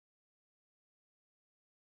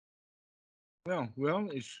Well,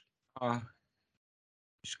 uh,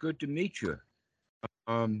 it's good to meet you.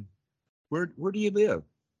 Um, where do you live?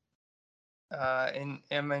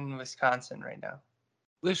 I'm in Wisconsin right now.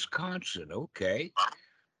 Wisconsin. Okay,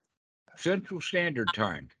 Central Standard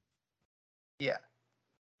Time. Yeah,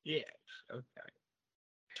 Yes. Okay.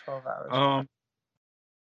 12 hours behind.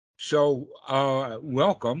 Um,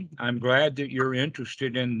 welcome. I'm glad that you're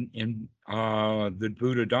interested in the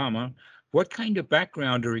Buddha Dhamma. What kind of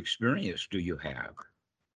background or experience do you have?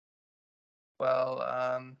 Well,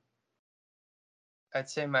 I'd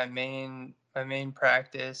say my main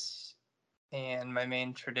practice and my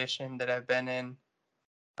main tradition that I've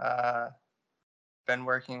uh, been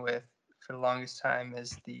working with for the longest time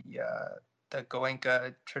is the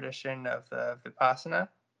Goenka tradition of the Vipassana,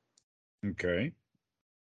 Okay.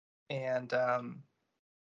 and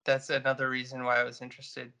that's another reason why I was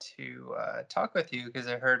interested to talk with you because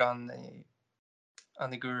I heard on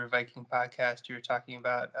the Guru Viking podcast you were talking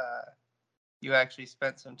about you actually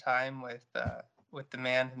spent some time with the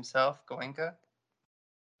man himself, Goenka.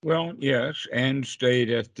 Well, yes, and stayed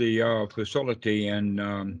at the facility, and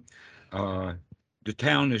uh, the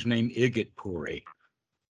town is named Igatpuri,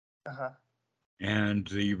 Uh huh. and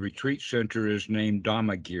the retreat center is named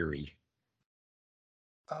Damagiri.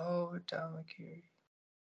 Oh, Dharmakiri.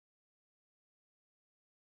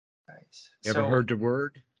 Nice. Ever So heard the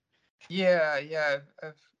word? yeah,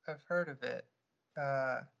 I've heard of it.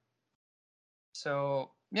 Uh, so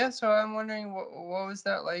I'm wondering what was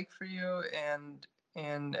that like for you,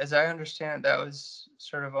 and as I understand, that was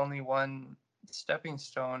sort of only one stepping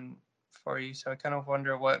stone for you. So I kind of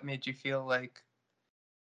wonder what made you feel like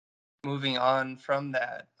moving on from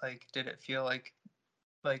that. Like, did it feel like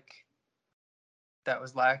that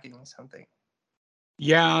was lacking something?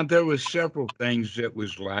 Yeah, there was several things that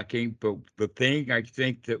was lacking, but the thing I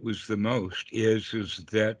think that was the most is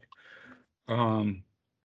that um,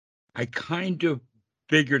 I kind of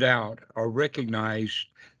figured out or recognized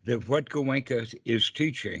that what Goenka is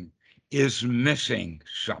teaching is missing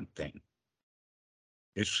something.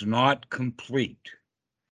 It's not complete.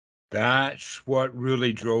 That's what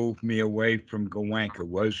really drove me away from Goenka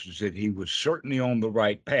was is that he was certainly on the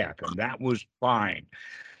right path, and that was fine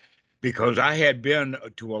because I had been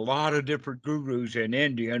to a lot of different gurus in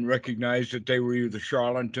India and recognized that they were either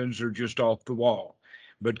charlatans or just off the wall.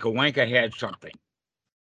 But Goenka had something,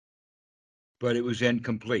 but it was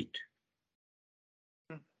incomplete.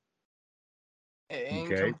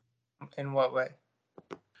 In Okay. in what way?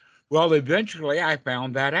 Well, eventually I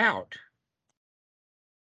found that out.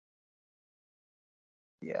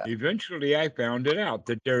 Yeah. Eventually I found it out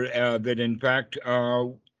that that in fact,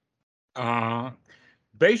 uh,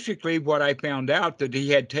 basically what I found out that he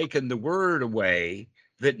had taken the word away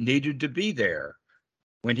that needed to be there.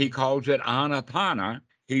 When he calls it anapana,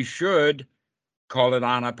 he should call it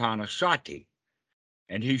anapanasati.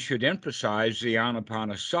 And he should emphasize the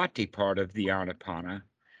anapanasati part of the anapana.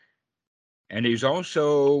 And he's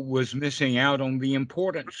also was missing out on the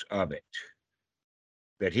importance of it.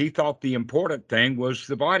 That he thought the important thing was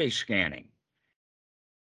the body scanning.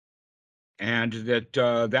 And that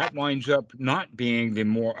that winds up not being the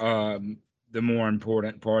more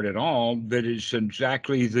important part at all. That is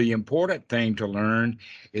exactly the important thing to learn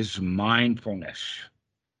is mindfulness.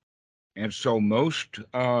 And so most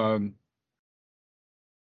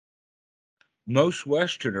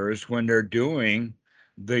Westerners, when they're doing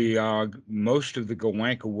the most of the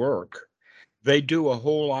Goenka work, they do a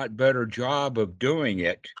whole lot better job of doing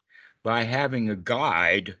it by having a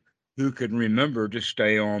guide who can remember to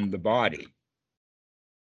stay on the body.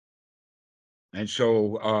 And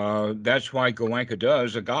so that's why Goenka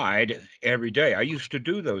does a guide every day. I used to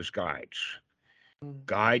do those Mm.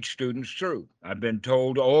 guide students through. I've been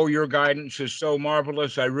told, oh, your guidance is so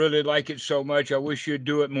marvelous. I really like it so much. I wish you'd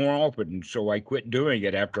do it more often. So I quit doing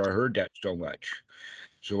it after I heard that so much.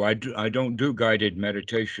 So I don't do guided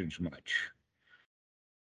meditations much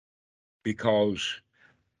because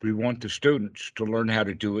we want the students to learn how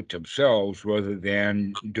to do it themselves rather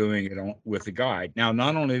than doing it with a guide. Now,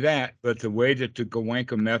 not only that, but the way that the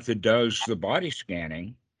Goenka method does the body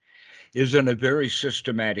scanning is in a very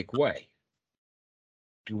systematic way,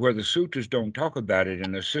 to where the sutras don't talk about it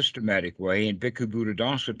in a systematic way, and Bhikkhu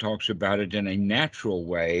Buddhadasa talks about it in a natural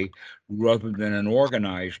way rather than an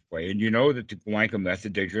organized way. And you know that the Goenka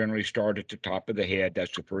method, they generally start at the top of the head.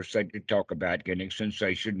 That's the first thing to talk about, getting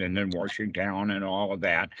sensation and then washing down and all of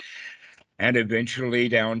that. And eventually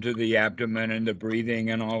down to the abdomen and the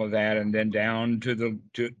breathing and all of that, and then down to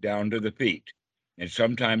the feet. And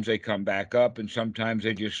sometimes they come back up, and sometimes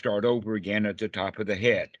they just start over again at the top of the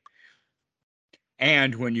head.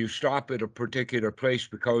 And when you stop at a particular place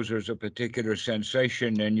because there's a particular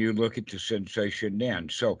sensation, then you look at the sensation then.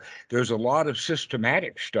 So there's a lot of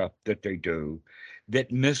systematic stuff that they do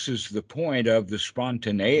that misses the point of the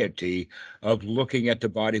spontaneity of looking at the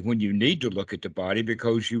body when you need to look at the body,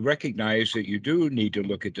 because you recognize that you do need to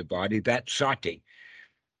look at the body. That's sati.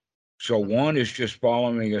 So Mhm. one is just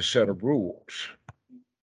following a set of rules,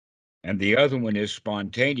 and the other one is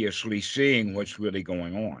spontaneously seeing what's really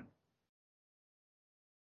going on.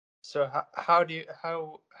 So how do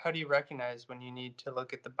you recognize when you need to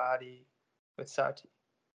look at the body with sati?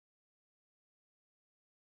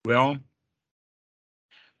 Well,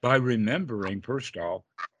 by remembering, first off,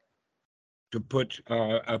 to put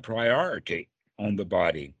a priority on the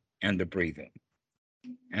body and the breathing.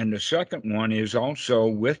 And the second one is also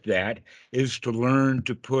with that is to learn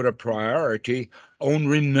to put a priority on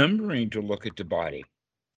remembering to look at the body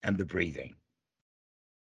and the breathing.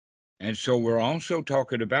 And so we're also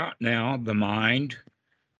talking about now the mind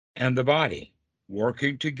and the body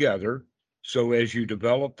working together. So as you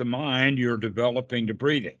develop the mind, you're developing the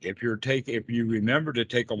breathing. If you remember to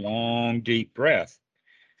take a long, deep breath,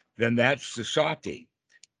 then that's the sati.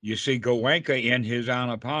 You see, Goenka in his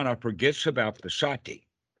Anapana forgets about the sati.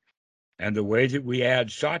 And the way that we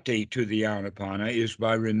add sati to the Anapana is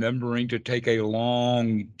by remembering to take a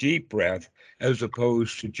long, deep breath as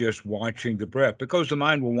opposed to just watching the breath, because the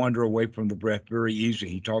mind will wander away from the breath very easy.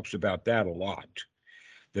 He talks about that a lot,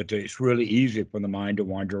 that it's really easy for the mind to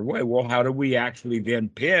wander away. Well, how do we actually then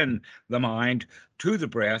pin the mind to the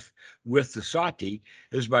breath with the sati?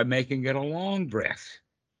 Is by making it a long breath,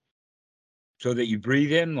 so that you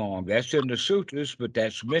breathe in long. That's in the sutras, but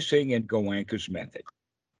that's missing in Goenka's method,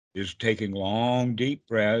 is taking long, deep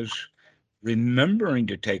breaths, remembering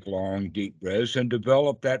to take long, deep breaths, and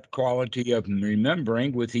develop that quality of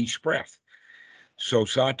remembering with each breath. So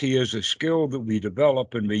sati is a skill that we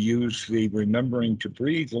develop, and we use the remembering to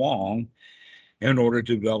breathe long in order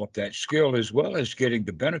to develop that skill, as well as getting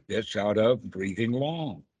the benefits out of breathing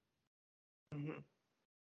long. Mhm.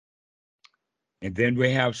 And then we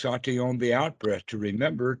have sati on the out breath to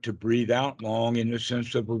remember to breathe out long in the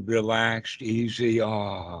sense of a relaxed, easy,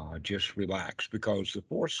 just relax. Because the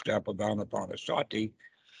fourth step of anapanasati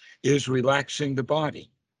is relaxing the body.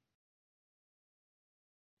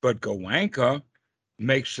 But Goenka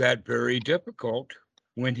makes that very difficult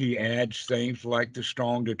when he adds things like the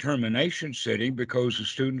strong determination sitting, because the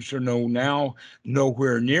students are now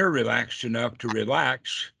nowhere near relaxed enough to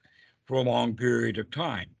relax for a long period of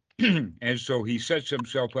time. And so he sets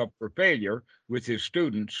himself up for failure with his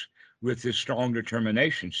students with this strong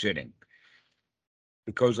determination sitting,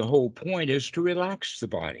 because the whole point is to relax the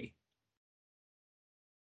body.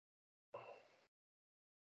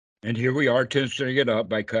 And here we are tensing it up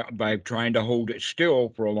by trying to hold it still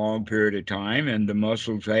for a long period of time, and the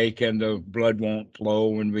muscles ache and the blood won't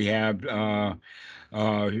flow, and we have uh,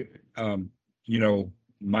 um, you know,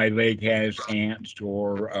 my leg has ants,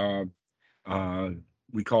 or uh,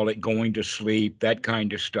 we call it going to sleep, that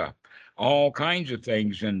kind of stuff. All kinds of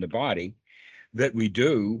things in the body that we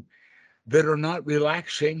do that are not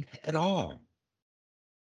relaxing at all.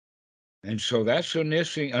 And so that's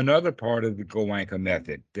missing another part of the Goenka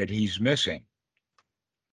method that he's missing.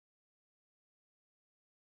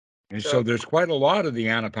 And so So there's quite a lot of the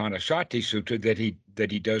Anapanasati Sutta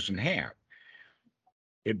that he doesn't have.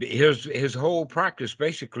 His whole practice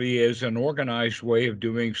basically is an organized way of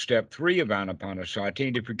doing step three of Anapanasati,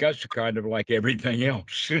 and he forgets to kind of like everything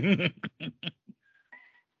else.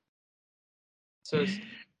 so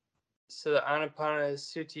so the Anapana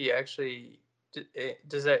Suti actually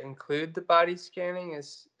does that include the body scanning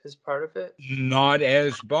as part of it? Not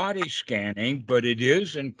as body scanning, but it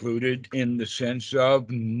is included in the sense of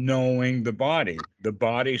knowing the body. The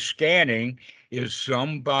body scanning is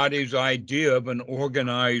somebody's idea of an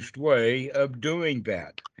organized way of doing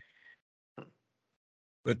that.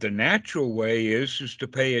 But the natural way is to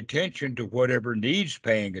pay attention to whatever needs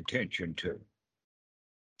paying attention to.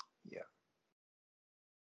 Yeah.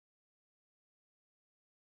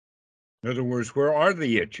 In other words, where are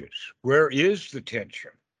the itches? Where is the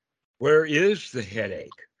tension? Where is the headache?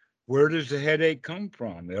 Where does the headache come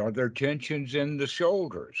from? Are there tensions in the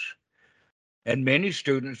shoulders? And many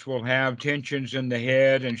students will have tensions in the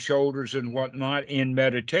head and shoulders and whatnot in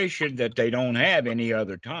meditation that they don't have any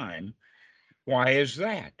other time. Why is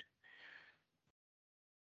that?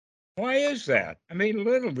 Why is that? I mean,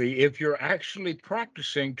 literally, if you're actually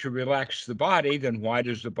practicing to relax the body, then why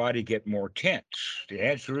does the body get more tense? The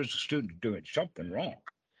answer is the student doing something wrong.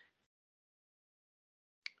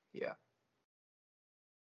 Yeah.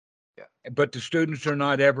 Yeah. but the students are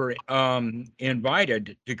not ever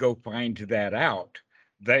invited to go find that out.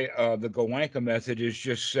 The Goenka method is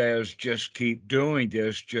just says, just keep doing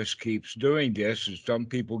this, just keeps doing this, and some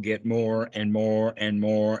people get more and more and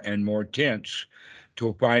more and more tense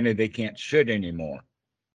till finally they can't sit anymore.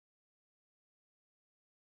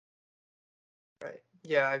 Right.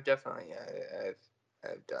 Yeah, I've definitely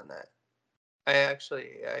I've done that. I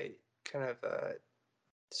kind of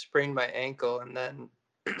sprained my ankle and then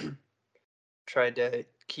tried to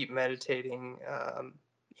keep meditating,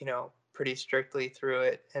 pretty strictly through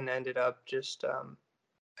it, and ended up just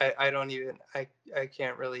I don't even I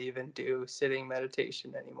can't really even do sitting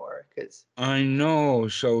meditation anymore because I know.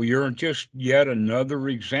 So you're just yet another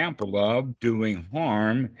example of doing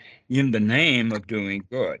harm in the name of doing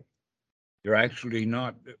good. You're actually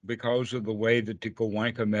not, because of the way that the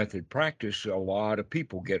Goenka method practice, a lot of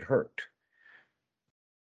people get hurt.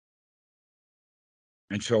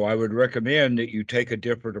 And so I would recommend that you take a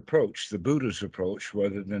different approach, the Buddha's approach,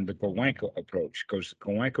 rather than the Goenka approach, because the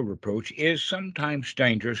Goenka approach is sometimes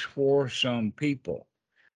dangerous for some people.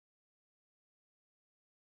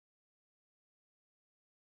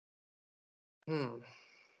 hmm.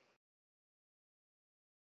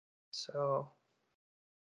 So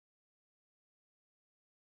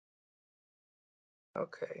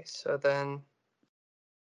okay, so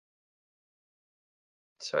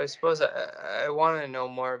I suppose I want to know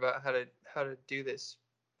more about how to do this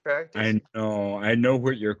practice. I know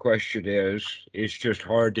what your question is. It's just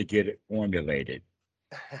hard to get it formulated.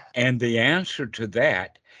 And the answer to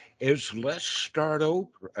that is let's start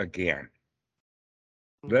over again.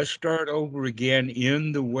 Hmm. Let's start over again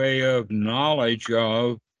in the way of knowledge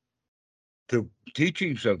of the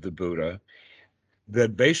teachings of the Buddha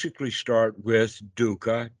that basically start with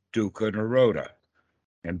dukkha, dukkha nirodha.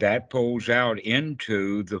 And that pulls out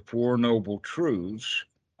into the Four Noble Truths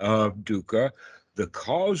of dukkha, the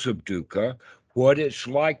cause of dukkha, what it's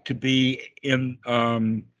like to be in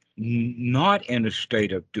not in a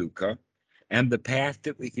state of dukkha, and the path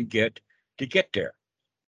that we can get to get there.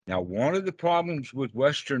 Now, one of the problems with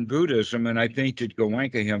Western Buddhism, and I think that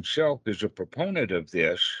Goenka himself is a proponent of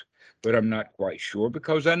this, but I'm not quite sure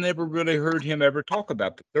because I never really heard him ever talk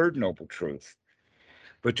about the third noble truth.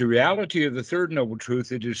 But the reality of the third noble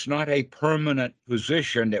truth, it is not a permanent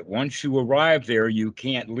position that once you arrive there, you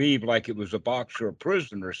can't leave like it was a box or a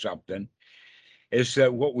prison or something. Is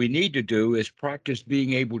that what we need to do is practice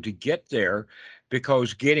being able to get there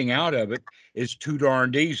because getting out of it is too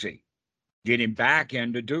darned easy. Getting back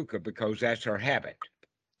into dukkha because that's our habit.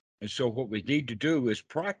 And so what we need to do is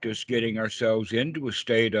practice getting ourselves into a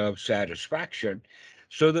state of satisfaction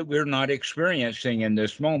so that we're not experiencing in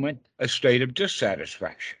this moment a state of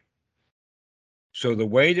dissatisfaction. So the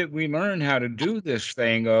way that we learn how to do this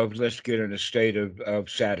thing of let's get in a state of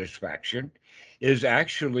satisfaction is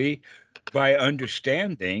actually by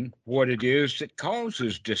understanding what it is that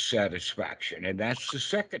causes dissatisfaction. And that's the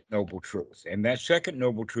second noble truth. And that second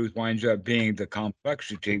noble truth winds up being the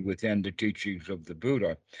complexity within the teachings of the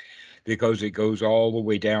Buddha, because it goes all the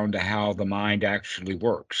way down to how the mind actually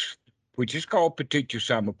works, which is called paticca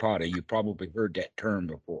samuppada. You probably heard that term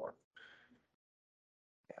before.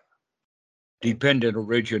 Yeah, thank you. Dependent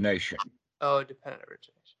origination. Oh, dependent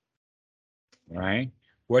origination. Right?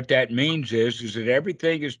 What that means is that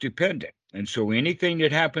everything is dependent. And so anything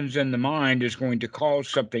that happens in the mind is going to cause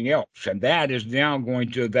something else. And that is now going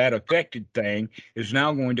to, that affected thing is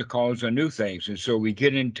now going to cause a new things. And so we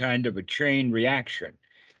get in kind of a chain reaction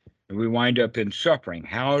and we wind up in suffering.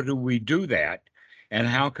 How do we do that? And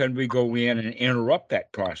how can we go in and interrupt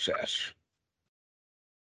that process?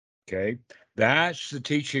 Okay. That's the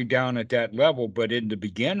teaching down at that level. But in the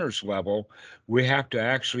beginner's level, we have to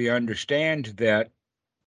actually understand that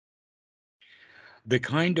the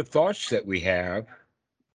kind of thoughts that we have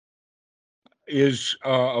is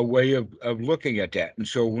a way of looking at that. And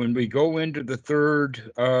so when we go into the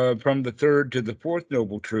third, from the third to the fourth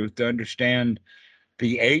noble truth, to understand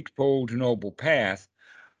the eightfold noble path,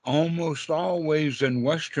 almost always in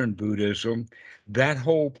Western Buddhism, that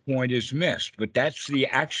whole point is missed. But that's the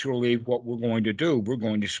actually what we're going to do. We're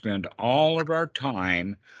going to spend all of our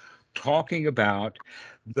time talking about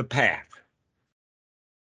the path.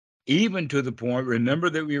 Even to the point, remember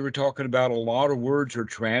that we were talking about a lot of words are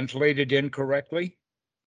translated incorrectly?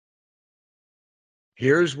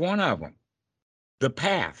 Here's one of them. The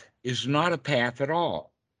path is not a path at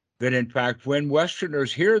all. That in fact, when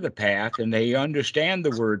Westerners hear the path and they understand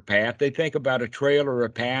the word path, they think about a trail or a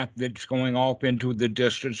path that's going off into the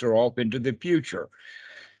distance or off into the future,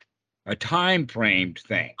 a time framed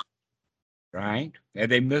thing, right? And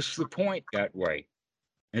they miss the point that way.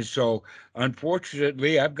 And so,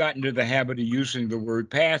 unfortunately, I've gotten into the habit of using the word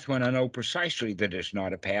path when I know precisely that it's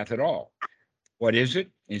not a path at all. What is it?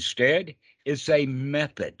 Instead, it's a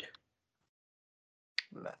method.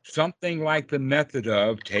 Method. Something like the method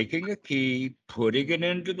of taking a key, putting it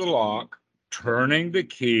into the lock, turning the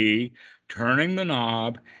key, turning the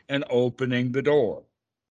knob, and opening the door.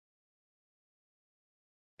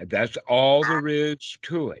 And that's all there is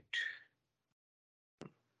to it.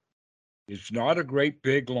 It's not a great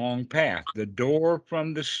big long path. The door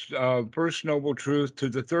from the first noble truth to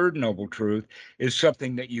the third noble truth is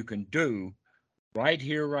something that you can do right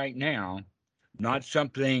here, right now, not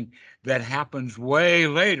something that happens way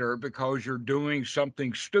later because you're doing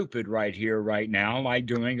something stupid right here, right now, like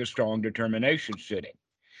doing a strong determination sitting.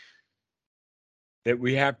 That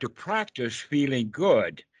we have to practice feeling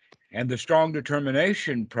good. And the strong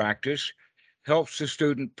determination practice helps the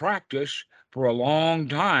student practice for a long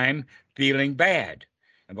time feeling bad.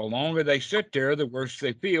 And the longer they sit there, the worse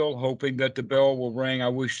they feel, hoping that the bell will ring. I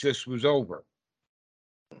wish this was over.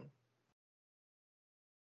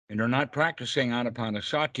 And they're not practicing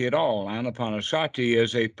anapanasati at all. Anapanasati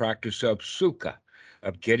is a practice of sukha,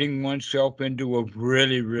 of getting oneself into a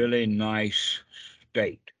really, really nice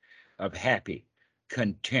state of happy,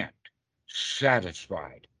 content,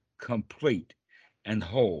 satisfied, complete, and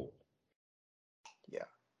whole. Yeah.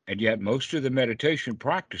 And yet, most of the meditation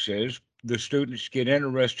practices, the students get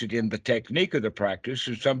interested in the technique of the practice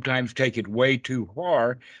and sometimes take it way too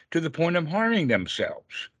far to the point of harming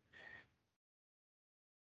themselves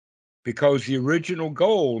because the original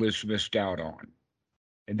goal is missed out on.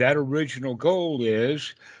 And that original goal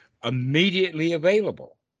is immediately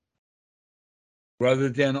available rather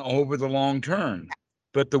than over the long term.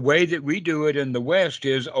 But the way that we do it in the West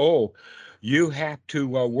is, oh, you have to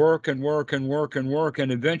work and work and work and work,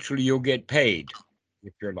 and eventually you'll get paid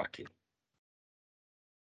if you're lucky.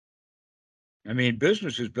 I mean,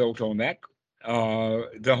 business is built on that.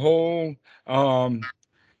 The whole, um,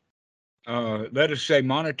 let us say,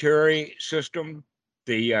 monetary system,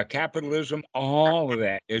 the capitalism, all of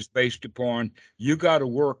that is based upon you got to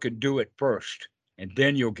work and do it first, and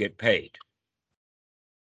then you'll get paid,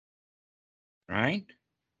 right?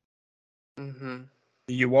 Mm-hmm.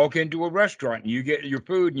 You walk into a restaurant and you get your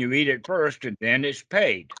food and you eat it first, and then it's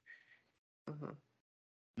paid.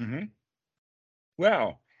 Mm-hmm. Hmm.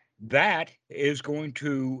 Well, that is going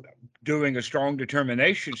to doing a strong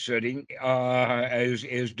determination sitting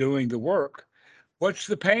is doing the work. What's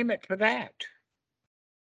the payment for that?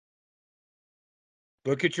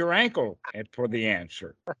 Look at your ankle for the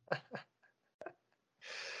answer.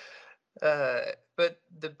 But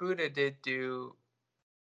the Buddha did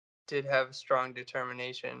have strong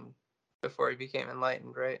determination before he became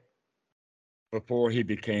enlightened, right? Before he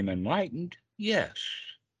became enlightened, yes.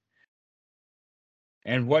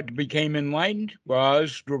 And what became enlightened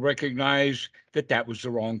was to recognize that that was the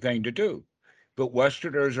wrong thing to do. But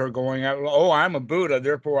Westerners are going out, oh, I'm a Buddha,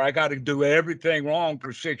 therefore I got to do everything wrong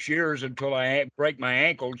for 6 years until I break my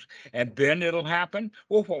ankles, and then it'll happen.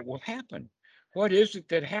 Well, what will happen? What is it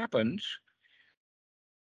that happens?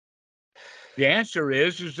 The answer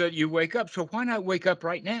is that you wake up. So why not wake up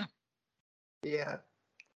right now? Yeah,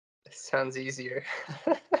 it sounds easier.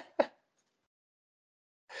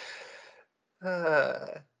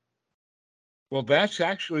 uh, Well, that's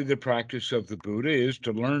actually the practice of the Buddha is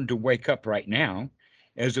to learn to wake up right now,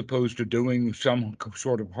 as opposed to doing some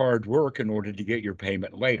sort of hard work in order to get your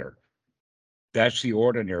payment later. That's the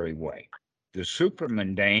ordinary way. The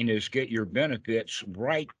supramundane is get your benefits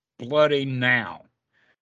right bloody now.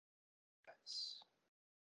 yes.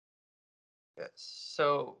 Yes.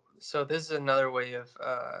 So this is another way of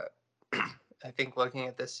I think looking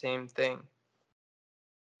at the same thing.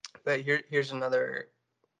 But here's another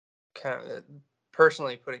kind of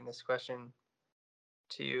personally putting this question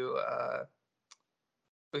to you.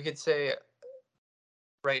 We could say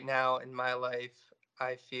right now in my life,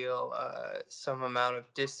 I feel some amount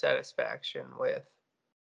of dissatisfaction with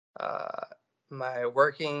uh, my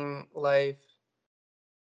working life,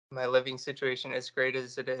 my living situation, as great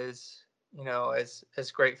as it is,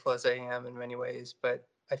 as grateful as I am in many ways, but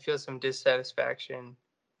I feel some dissatisfaction.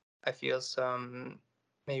 I feel some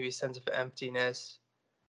maybe sense of emptiness,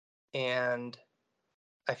 and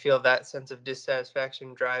I feel that sense of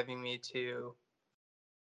dissatisfaction driving me to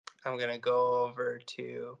I'm gonna go over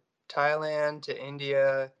to Thailand, to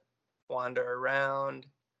India, wander around,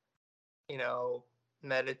 you know,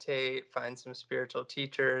 meditate, find some spiritual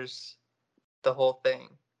teachers, the whole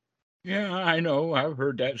thing. Yeah, I know. I've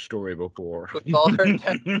heard that story before. We've all heard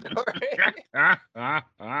that story.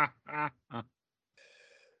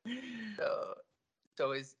 so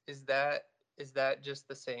so is that just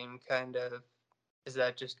the same kind of? Is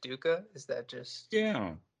that just dukkha? Is that just?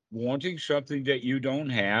 Yeah. Wanting something that you don't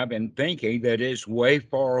have and thinking that it's way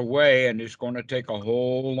far away and it's going to take a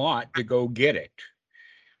whole lot to go get it,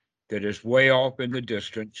 that is way off in the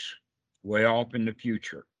distance, way off in the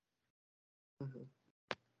future. Mhm.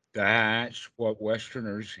 That's what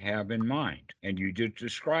Westerners have in mind. And you just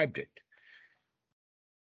described it.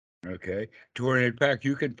 Okay. To where, in fact,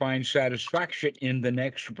 you can find satisfaction in the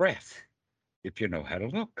next breath if you know how to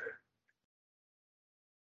look.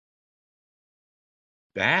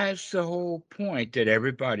 That's the whole point that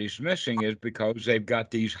everybody's missing is because they've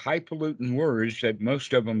got these highfalutin words that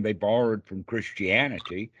most of them they borrowed from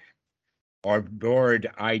Christianity or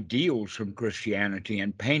borrowed ideals from Christianity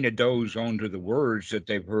and painted those onto the words that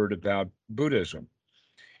they've heard about Buddhism.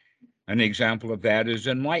 An example of that is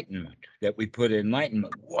enlightenment, that we put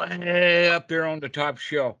enlightenment way up there on the top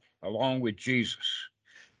shelf along with Jesus.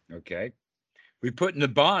 Okay. We put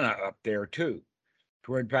Nibbana up there too.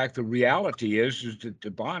 Where in fact the reality is that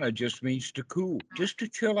Nibbana just means to cool, just to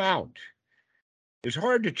chill out. It's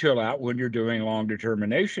hard to chill out when you're doing long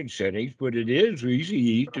determination settings, but it is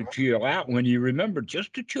easy to chill out when you remember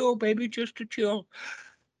just to chill, baby, just to chill.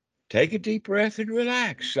 Take a deep breath and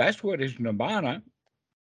relax. That's what is Nibbana.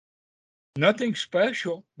 Nothing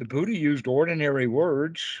special. The Buddha used ordinary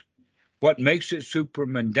words. What makes it super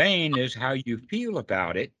mundane is how you feel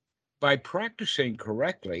about it by practicing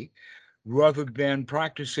correctly rather than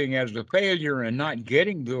practicing as a failure and not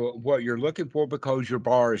getting what you're looking for because your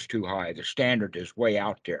bar is too high. The standard is way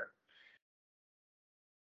out there.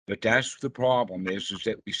 But that's the problem is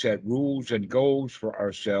that we set rules and goals for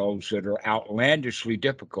ourselves that are outlandishly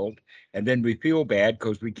difficult, and then we feel bad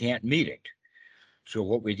because we can't meet it. So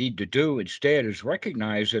what we need to do instead is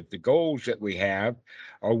recognize that the goals that we have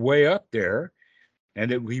are way up there, and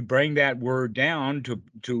that we bring that word down to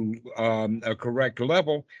a correct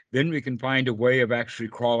level. Then we can find a way of actually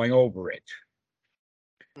crawling over it.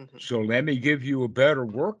 Mhm. So let me give you a better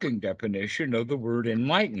working definition of the word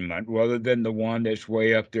enlightenment rather than the one that's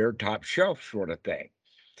way up there, top shelf sort of thing.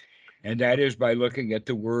 And that is by looking at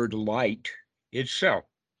the word light itself.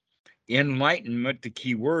 Enlightenment, the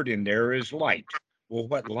key word in there is light. Well,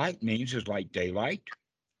 what light means is like daylight,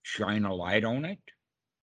 shine a light on it,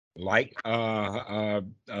 light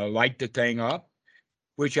the thing up,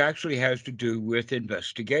 which actually has to do with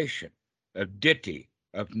investigation, of ditthi,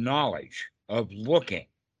 of knowledge, of looking,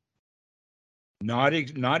 not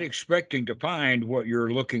expecting to find what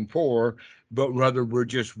you're looking for, but rather we're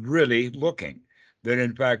just really looking. That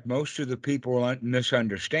in fact, most of the people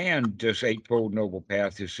misunderstand this Eightfold Noble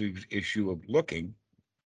Path, this issue of looking,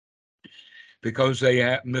 because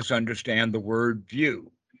they misunderstand the word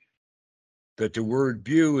view. That the word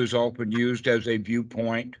view is often used as a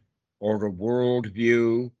viewpoint or a world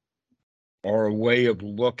view or a way of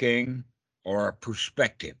looking or a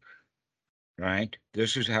perspective, right?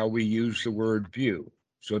 This is how we use the word view.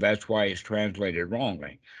 So that's why it's translated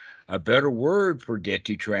wrongly. A better word for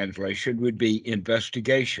ditthi translation would be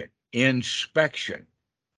investigation, inspection,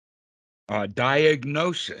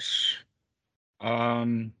 diagnosis,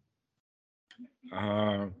 um,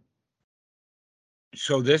 uh,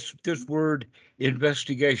 so this word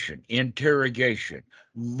investigation, interrogation,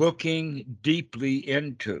 looking deeply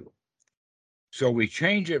into. So we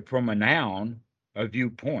change it from a noun, a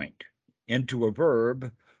viewpoint, into a verb,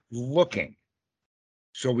 looking.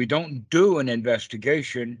 So we don't do an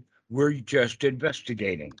investigation, we're just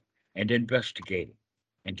investigating and investigating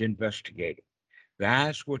and investigating.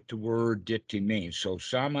 That's what the word ditthi means. So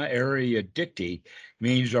sama area ditthi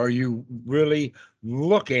means are you really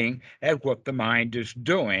looking at what the mind is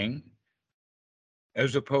doing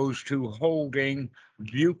as opposed to holding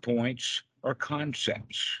viewpoints or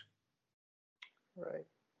concepts? Right.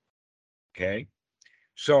 Okay.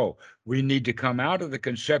 So we need to come out of the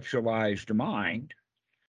conceptualized mind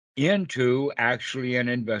into actually an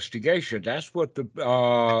investigation. That's what the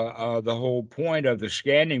whole point of the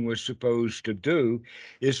scanning was supposed to do,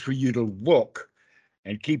 is for you to look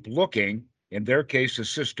and keep looking. In their case, a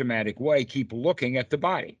systematic way, keep looking at the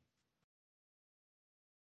body.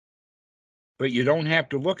 But you don't have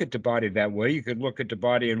to look at the body that way. You could look at the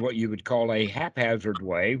body in what you would call a haphazard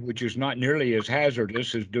way, which is not nearly as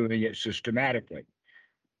hazardous as doing it systematically.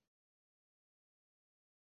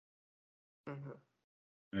 Mhm.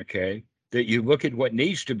 Okay. That you look at what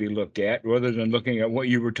needs to be looked at rather than looking at what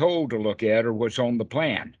you were told to look at or what's on the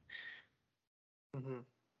plan. Mhm.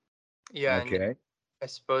 Yeah, and Okay. I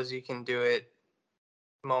suppose you can do it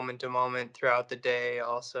moment to moment throughout the day.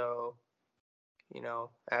 Also,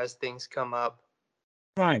 as things come up.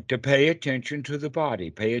 Right. To pay attention to the body,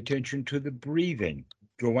 pay attention to the breathing.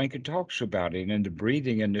 Goenka talks about it in the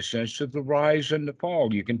breathing in the sense of the rise and the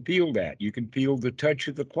fall. You can feel that. You can feel the touch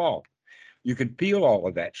of the cloth. You can feel all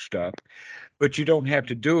of that stuff, but you don't have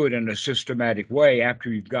to do it in a systematic way after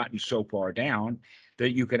you've gotten so far down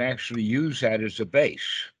that you can actually use that as a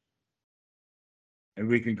base. And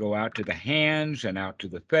we can go out to the hands and out to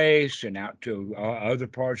the face and out to other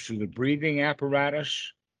parts of the breathing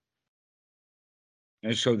apparatus.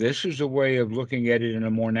 And so this is a way of looking at it in a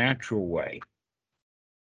more natural way,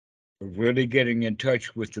 of really getting in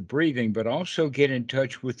touch with the breathing, but also get in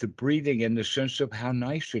touch with the breathing in the sense of how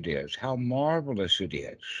nice it is, how marvelous it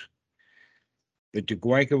is. That the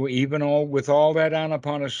Goenka, even all with all that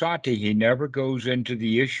anapanasati, he never goes into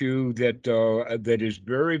the issue that is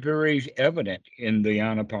very, very evident in the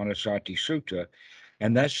Anapanasati Sutta,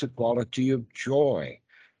 and that's the quality of joy.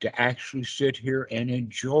 To actually sit here and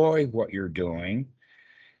enjoy what you're doing.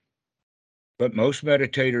 But most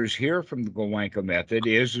meditators hear from the Goenka method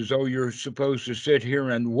is as though you're supposed to sit here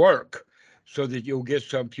and work so that you'll get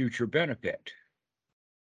some future benefit,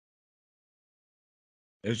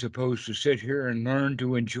 as opposed to sit here and learn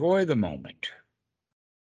to enjoy the moment.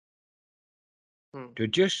 Hmm. To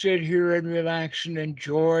just sit here and relax and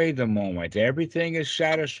enjoy the moment. Everything is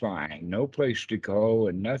satisfying, no place to go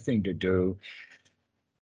and nothing to do.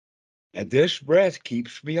 And this breath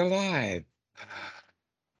keeps me alive.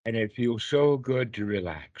 And it feels so good to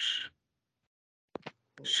relax.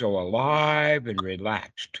 So alive and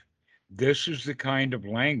relaxed. This is the kind of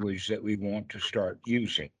language that we want to start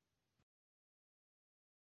using.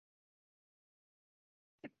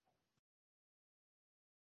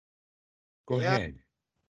 Go Yeah, ahead.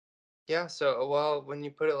 yeah. So, well, when you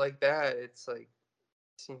put it like that, it's like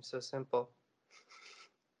seems so simple.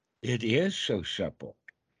 It is so simple.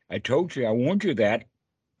 I told you, I warned you that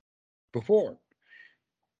before.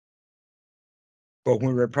 But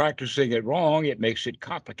when we're practicing it wrong, it makes it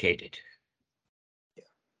complicated. Yeah,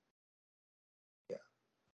 yeah.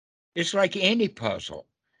 It's like any puzzle.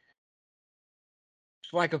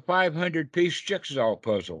 It's like a 500-piece jigsaw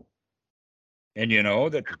puzzle. And you know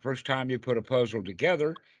that the first time you put a puzzle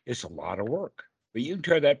together, it's a lot of work. But you can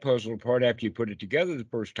tear that puzzle apart after you put it together the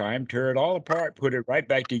first time, tear it all apart, put it right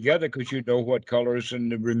back together because you know what colors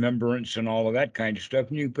and the remembrance and all of that kind of stuff,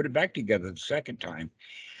 and you put it back together the second time.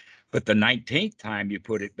 But the 19th time you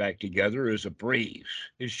put it back together is a breeze.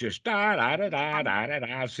 It's just da da da da da da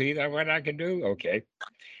da. See that what I can do? Okay.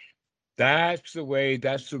 That's the way,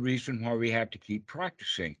 that's the reason why we have to keep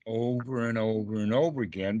practicing over and over and over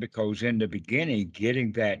again, because in the beginning,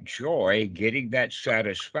 getting that joy, getting that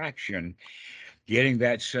satisfaction, getting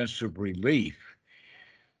that sense of relief,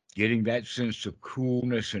 getting that sense of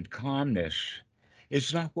coolness and calmness,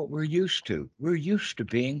 it's not what we're used to. We're used to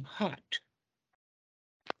being hot.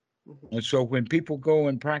 Hmm. And so when people go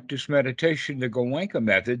and practice meditation, the Goenka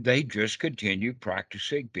method, they just continue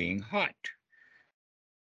practicing being hot.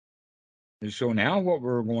 And so now what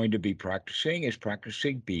we're going to be practicing is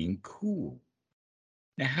practicing being cool.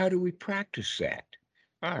 Now, how do we practice that?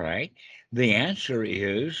 All right. The answer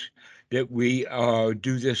is that we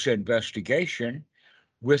do this investigation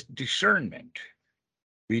with discernment.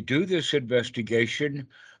 We do this investigation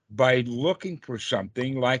by looking for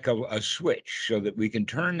something like a switch so that we can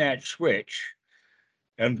turn that switch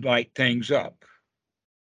and light things up.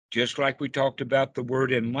 Just like we talked about, the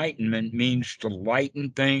word enlightenment means to lighten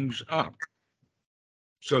things up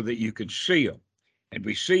so that you can see them. And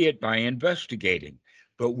we see it by investigating,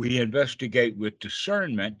 but we investigate with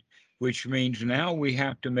discernment, which means now we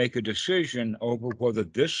have to make a decision over whether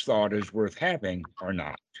this thought is worth having or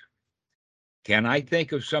not. Can I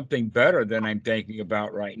think of something better than I'm thinking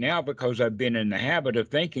about right now because I've been in the habit of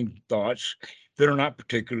thinking thoughts that are not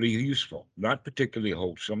particularly useful, not particularly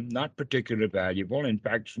wholesome, not particularly valuable? In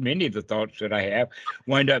fact, many of the thoughts that I have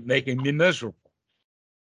wind up making me miserable.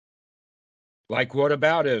 Like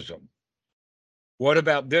whataboutism. What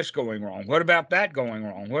about this going wrong? What about that going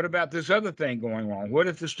wrong? What about this other thing going wrong? What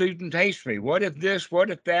if the student hates me? What if this? What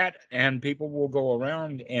if that? And people will go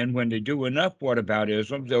around, and when they do enough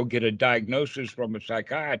whataboutisms, they'll get a diagnosis from a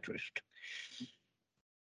psychiatrist.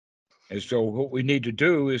 And so, what we need to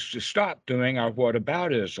do is to stop doing our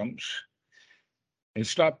whataboutisms and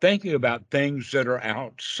stop thinking about things that are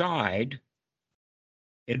outside.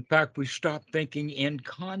 In fact, we stop thinking in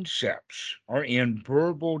concepts or in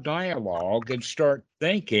verbal dialogue and start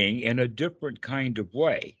thinking in a different kind of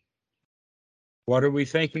way. What are we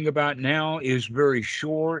thinking about now is very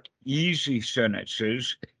short, easy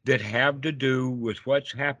sentences that have to do with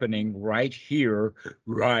what's happening right here,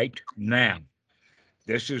 right now.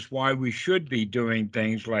 This is why we should be doing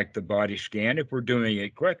things like the body scan if we're doing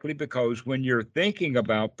it correctly, because when you're thinking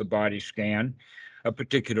about the body scan, a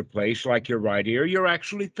particular place, like your right ear, you're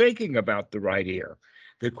actually thinking about the right ear.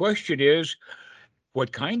 The question is,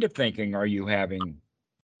 what kind of thinking are you having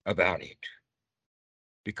about it?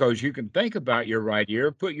 Because you can think about your right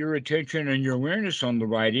ear, put your attention and your awareness on the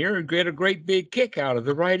right ear, and get a great big kick out of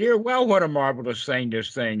the right ear. Well, what a marvelous thing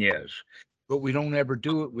this thing is. But we don't ever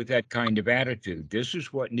do it with that kind of attitude. This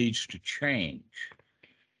is what needs to change.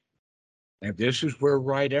 And this is where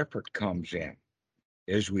right effort comes in,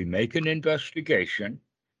 is we make an investigation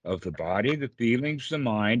of the body, the feelings, the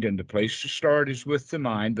mind, and the place to start is with the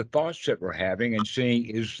mind, the thoughts that we're having, and seeing,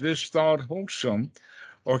 is this thought wholesome,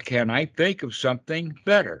 or can I think of something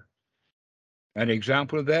better? An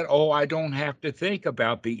example of that, oh, I don't have to think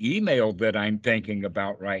about the email that I'm thinking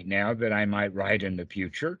about right now that I might write in the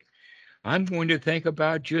future. I'm going to think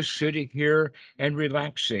about just sitting here and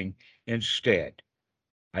relaxing instead.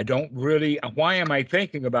 I don't really, why am I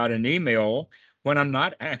thinking about an email when I'm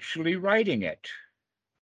not actually writing it?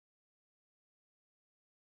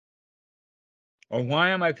 Or why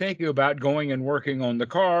am I thinking about going and working on the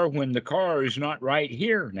car when the car is not right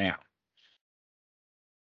here now?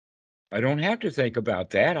 I don't have to think about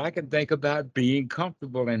that. I can think about being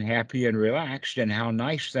comfortable and happy and relaxed and how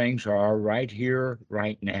nice things are right here,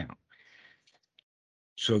 right now.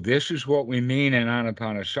 So, this is what we mean in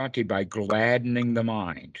Anapanasati by gladdening the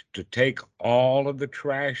mind, to take all of the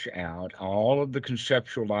trash out, all of the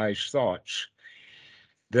conceptualized thoughts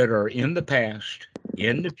that are in the past,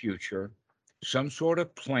 in the future, some sort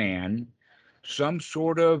of plan, some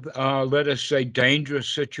sort of, let us say, dangerous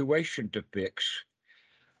situation to fix,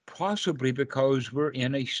 possibly because we're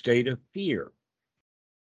in a state of fear.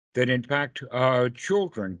 That in fact,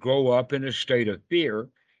 children grow up in a state of fear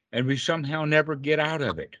and we somehow never get out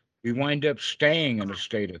of it. We wind up staying in a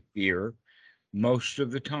state of fear most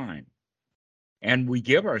of the time. And we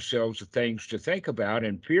give ourselves the things to think about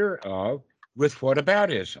and fear of with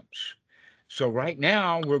whataboutisms. So right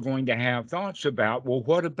now we're going to have thoughts about, well,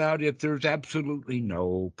 what about if there's absolutely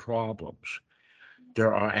no problems?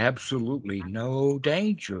 There are absolutely no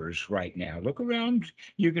dangers right now. Look around.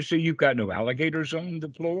 You can see you've got no alligators on the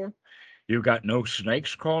floor. You've got no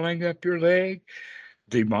snakes crawling up your leg.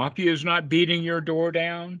 The mafia is not beating your door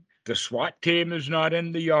down. The SWAT team is not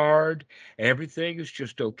in the yard. Everything is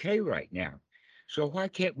just okay right now. So why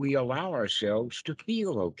can't we allow ourselves to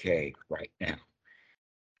feel okay right now?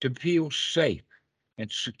 To feel safe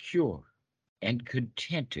and secure and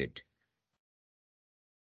contented.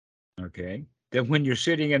 Okay. That when you're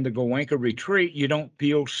sitting in the Goenka retreat, you don't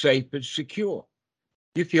feel safe and secure.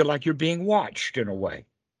 You feel like you're being watched in a way.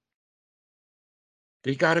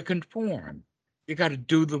 You got to conform. You got to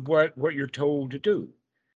do what you're told to do.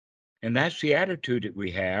 And that's the attitude that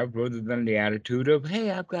we have rather than the attitude of,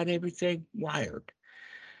 hey, I've got everything wired.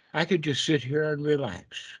 I could just sit here and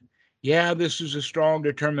relax. Yeah, this is a strong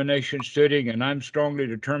determination sitting, and I'm strongly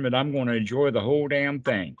determined I'm going to enjoy the whole damn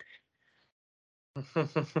thing.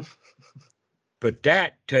 But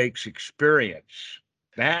that takes experience.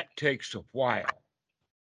 That takes a while.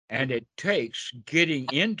 And it takes getting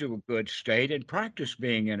into a good state and practice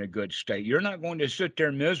being in a good state. You're not going to sit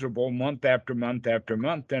there miserable month after month after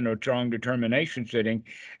month in a strong determination sitting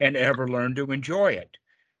and ever learn to enjoy it.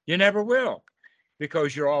 You never will,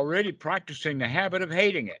 because you're already practicing the habit of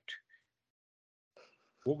hating it.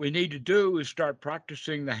 What we need to do is start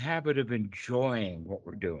practicing the habit of enjoying what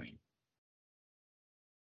we're doing.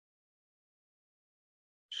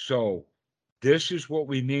 So, this is what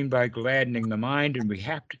we mean by gladdening the mind, and we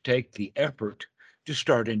have to take the effort to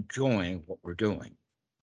start enjoying what we're doing.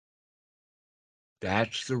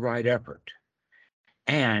 That's the right effort.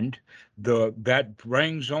 And that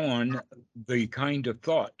brings on the kind of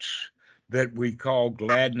thoughts that we call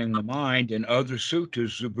gladdening the mind. In other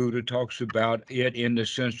suttas, the Buddha talks about it in the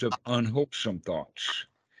sense of unwholesome thoughts,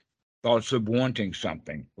 thoughts of wanting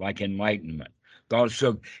something like enlightenment, thoughts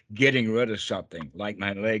of getting rid of something like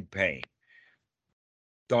my leg pain,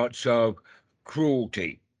 thoughts of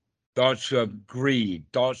cruelty, thoughts of greed,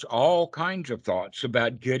 thoughts, all kinds of thoughts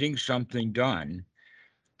about getting something done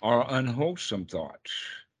are unwholesome thoughts.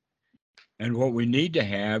 And what we need to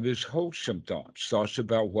have is wholesome thoughts, thoughts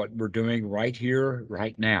about what we're doing right here,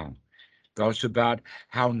 right now, thoughts about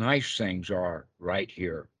how nice things are right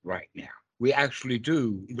here, right now. We actually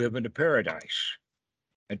do live in a paradise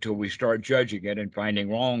until we start judging it and finding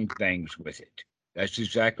wrong things with it. That's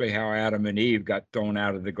exactly how Adam and Eve got thrown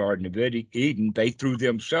out of the Garden of Eden. They threw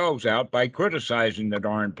themselves out by criticizing the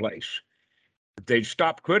darn place. If they'd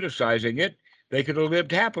stopped criticizing it, they could have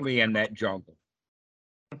lived happily in that jungle.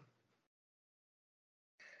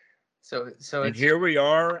 So And it's here we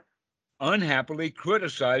are unhappily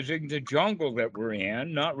criticizing the jungle that we're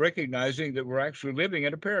in, not recognizing that we're actually living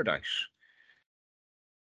in a paradise.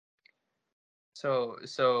 So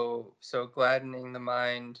gladdening the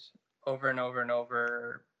mind over and over and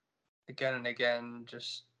over, again and again,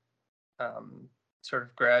 just um, sort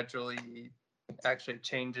of gradually actually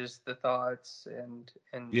changes the thoughts and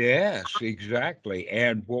Yes, exactly.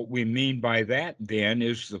 And what we mean by that then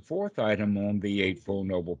is the fourth item on the Eightfold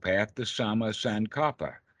Noble Path, the Sama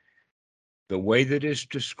Sankappa. The way that is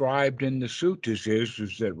described in the suttas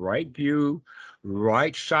is that right view,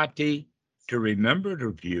 right sati, to remember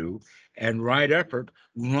to view, and right effort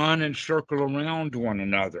run and circle around one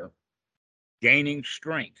another, gaining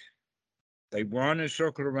strength. They run and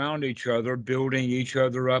circle around each other, building each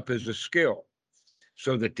other up as a skill,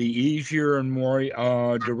 so that the easier and more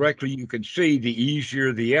directly you can see, the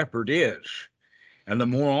easier the effort is. And the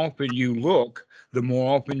more often you look, the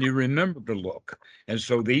more often you remember to look. And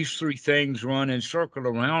so these three things run and circle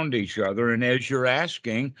around each other. And as you're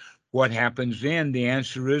asking what happens then, the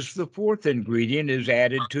answer is the fourth ingredient is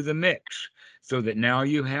added to the mix, so that now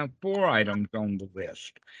you have four items on the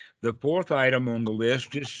list. The fourth item on the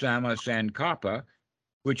list is Sama Sankappa,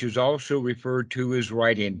 which is also referred to as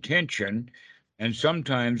right intention, and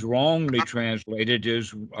sometimes wrongly translated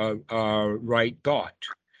as right thought.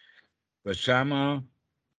 But Sama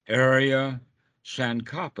area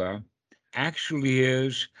Sankappa actually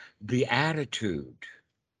is the attitude,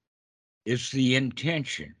 it's the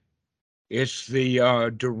intention, it's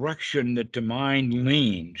the direction that the mind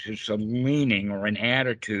leans, it's a leaning or an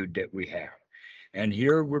attitude that we have. And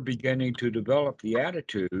here we're beginning to develop the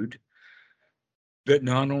attitude that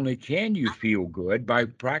not only can you feel good by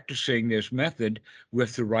practicing this method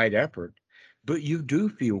with the right effort, but you do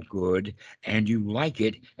feel good and you like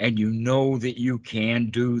it and you know that you can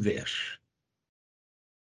do this.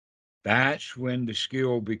 That's when the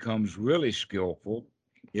skill becomes really skillful,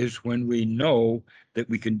 is when we know that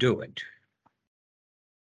we can do it.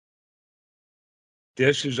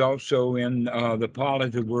 This is also in the Pali,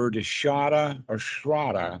 the word is shada or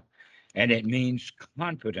shraddha, and it means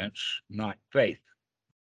confidence, not faith.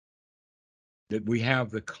 That we have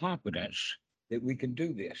the confidence that we can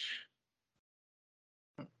do this.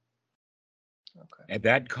 okay. And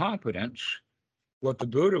that confidence, what the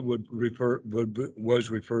Buddha was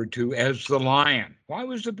referred to as the lion. Why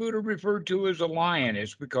was the Buddha referred to as a lion?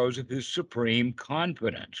 It's because of his supreme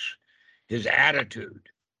confidence, his attitude.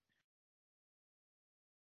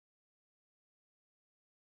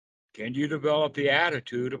 Can you develop the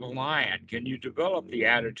attitude of a lion? Can you develop the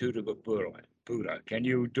attitude of a Buddha? Can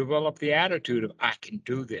you develop the attitude of I can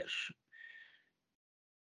do this?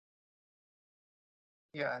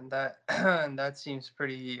 Yeah, and that and that seems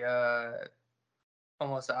pretty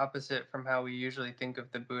almost opposite from how we usually think of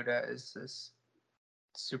the Buddha as this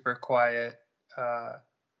super quiet. Uh,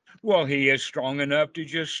 Well, he is strong enough to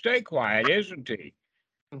just stay quiet, isn't he?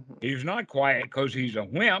 mhm. He's not quiet because he's a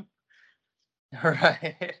wimp.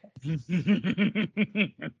 Right.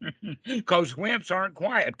 Because wimps aren't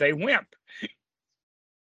quiet, they wimp.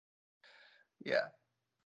 Yeah.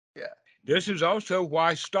 Yeah. This is also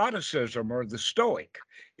why Stoicism or the Stoic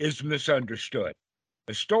is misunderstood.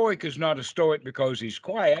 A Stoic is not a Stoic because he's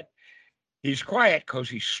quiet because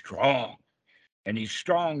he's strong, and he's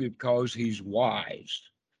strong because he's wise.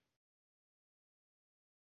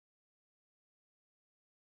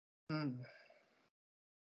 Hmm.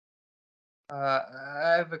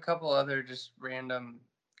 I have a couple other just random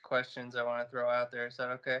questions I want to throw out there. Is that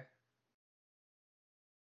okay?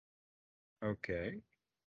 Okay.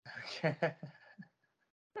 Okay.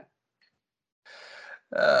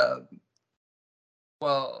 uh,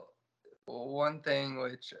 well, one thing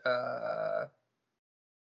which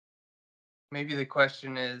maybe the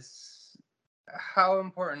question is, how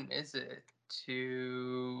important is it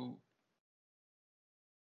to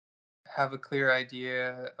have a clear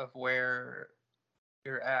idea of where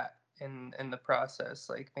you're at in the process,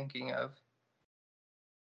 like thinking of,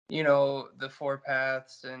 the four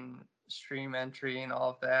paths and stream entry and all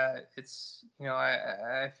of that. It's,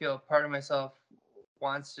 I feel part of myself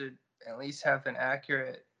wants to at least have an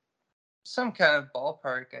accurate, some kind of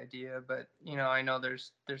ballpark idea, but I know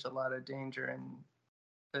there's a lot of danger in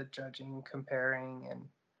the judging, comparing, and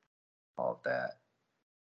all of that.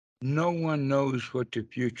 No one knows what the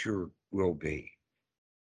future will be.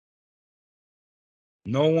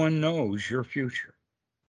 No one knows your future.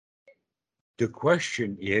 The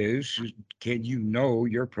question is, can you know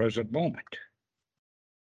your present moment?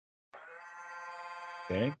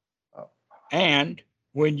 Okay. Oh, And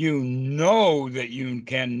when you know that you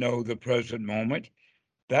can know the present moment,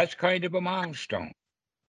 that's kind of a milestone.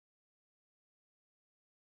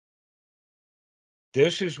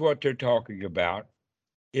 This is what they're talking about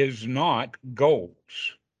is not goals.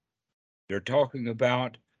 They're talking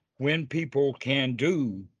about when people can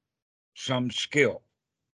do some skill.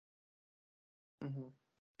 Mm-hmm.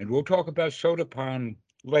 And we'll talk about soda pond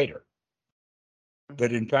later.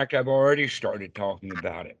 But Mm-hmm. in fact, I've already started talking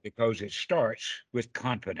about it because it starts with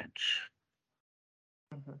confidence.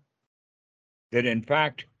 Mm-hmm. That in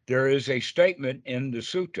fact, there is a statement in the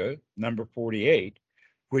sutta, number 48,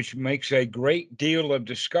 which makes a great deal of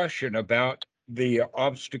discussion about the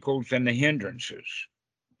obstacles and the hindrances.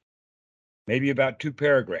 Maybe about 2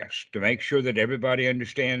 paragraphs to make sure that everybody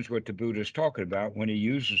understands what the Buddha is talking about when he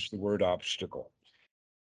uses the word obstacle.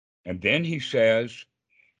 And then he says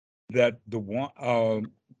that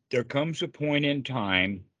there comes a point in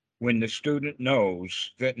time when the student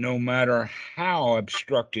knows that no matter how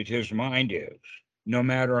obstructed his mind is, no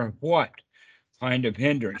matter what kind of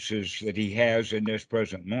hindrances that he has in this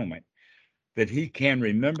present moment, that he can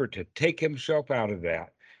remember to take himself out of that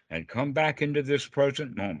and come back into this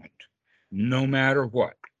present moment, no matter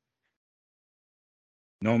what.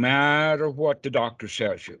 No matter what the doctor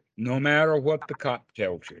tells you, no matter what the cop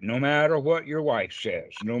tells you, no matter what your wife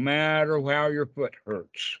says, no matter how your foot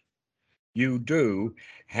hurts, you do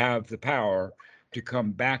have the power to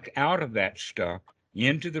come back out of that stuff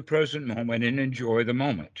into the present moment and enjoy the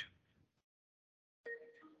moment.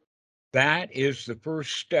 That is the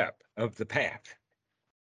first step of the path.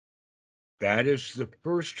 That is the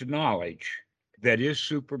first knowledge that is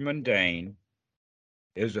supermundane,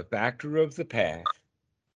 is a factor of the path,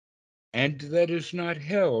 and that is not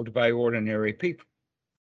held by ordinary people.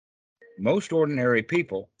 Most ordinary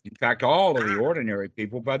people, in fact, all of the ordinary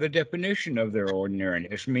people, by the definition of their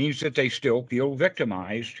ordinariness, means that they still feel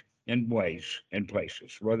victimized in ways and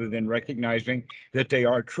places, rather than recognizing that they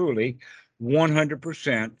are truly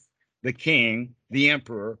 100% the king, the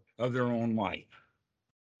emperor of their own life.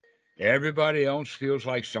 Everybody else feels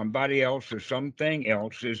like somebody else or something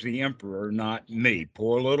else is the emperor, not me.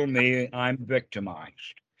 Poor little me, I'm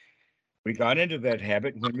victimized. We got into that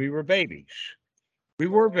habit when we were babies. We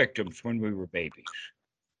were victims when we were babies.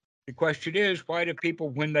 The question is, why do people,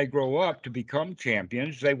 when they grow up to become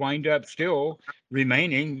champions, they wind up still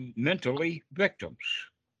remaining mentally victims?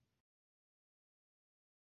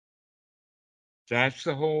 That's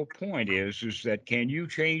the whole point is that can you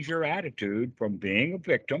change your attitude from being a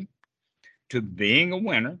victim to being a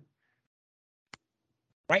winner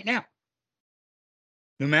right now,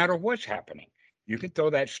 no matter what's happening? You can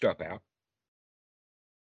throw that stuff out.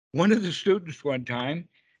 One of the students one time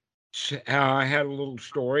had a little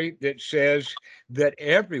story that says that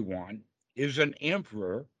everyone is an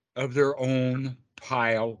emperor of their own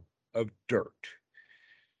pile of dirt.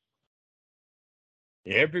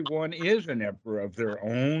 Everyone is an emperor of their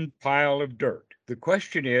own pile of dirt. The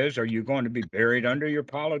question is, are you going to be buried under your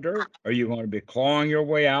pile of dirt? Are you going to be clawing your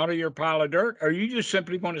way out of your pile of dirt? Or are you just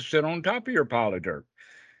simply going to sit on top of your pile of dirt?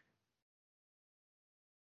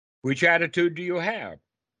 Which attitude do you have?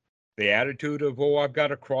 The attitude of, oh, I've got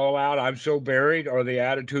to crawl out, I'm so buried, or the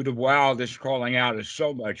attitude of, wow, this crawling out is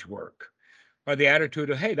so much work? Or the attitude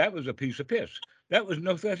of, hey, that was a piece of piss. That was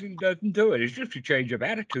nothing, doesn't do it. It's just a change of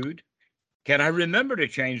attitude. Can I remember to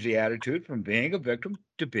change the attitude from being a victim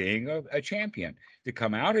to being a champion? To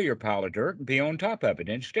come out of your pile of dirt and be on top of it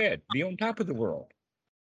instead. Be on top of the world.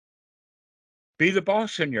 Be the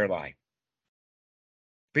boss in your life.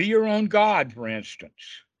 Be your own God, for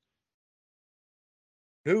instance.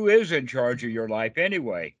 Who is in charge of your life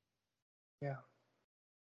anyway? Yeah.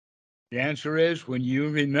 The answer is when you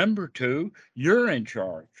remember to, you're in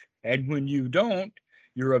charge. And when you don't,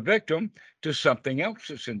 you're a victim to something else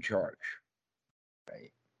that's in charge.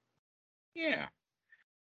 Right. Yeah.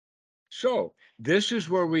 So this is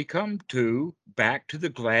where we come to back to the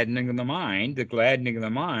gladdening of the mind. The gladdening of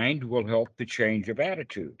the mind will help the change of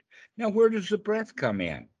attitude. Now, where does the breath come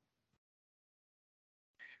in?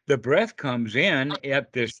 The breath comes in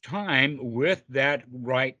at this time with that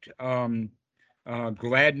right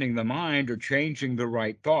gladdening the mind or changing the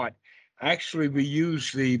right thought. Actually, we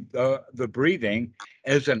use the breathing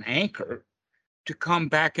as an anchor to come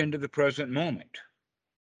back into the present moment.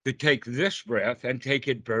 To take this breath and take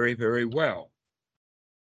it very, very well.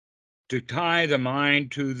 To tie the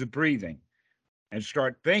mind to the breathing and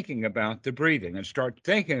start thinking about the breathing and start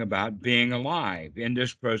thinking about being alive in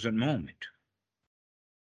this present moment.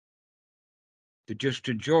 To just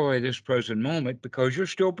enjoy this present moment because you're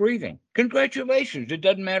still breathing. Congratulations. It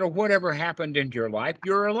doesn't matter whatever happened in your life.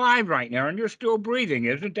 You're alive right now and you're still breathing.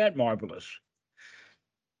 Isn't that marvelous?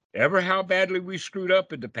 Ever how badly we screwed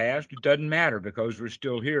up in the past, it doesn't matter because we're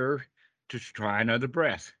still here to try another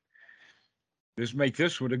breath. Let's make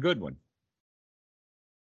this one a good one.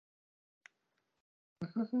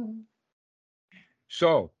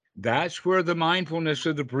 So that's where the mindfulness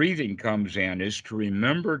of the breathing comes in, is to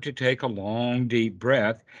remember to take a long, deep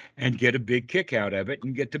breath and get a big kick out of it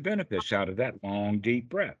and get the benefits out of that long, deep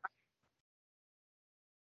breath.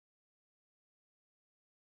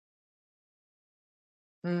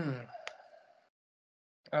 Hmm.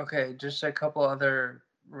 Okay, just a couple other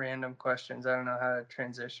random questions. I don't know how to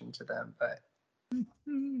transition to them, but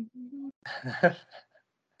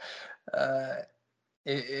uh,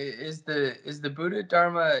 is the Buddha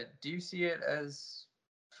Dharma? Do you see it as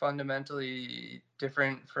fundamentally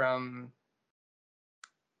different from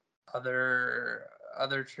other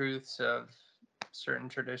other truths of certain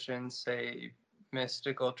traditions, say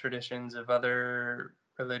mystical traditions of other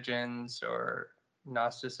religions or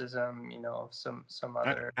Gnosticism? Some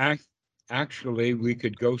other. Ac- Actually, we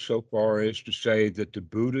could go so far as to say that the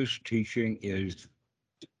Buddhist teaching is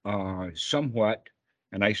somewhat,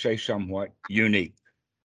 and I say somewhat, unique.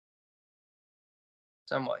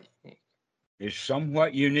 Somewhat unique. Is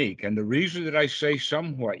somewhat unique. And the reason that I say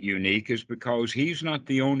somewhat unique is because he's not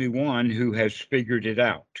the only one who has figured it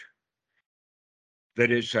out.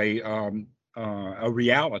 That it's a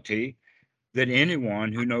reality that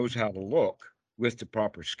anyone who knows how to look with the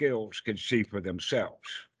proper skills can see for themselves.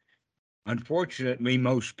 Unfortunately,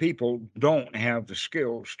 most people don't have the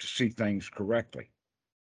skills to see things correctly.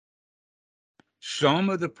 Some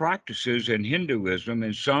of the practices in Hinduism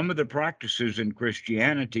and some of the practices in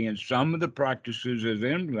Christianity and some of the practices in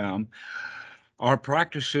Islam are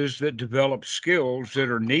practices that develop skills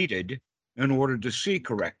that are needed in order to see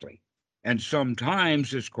correctly. And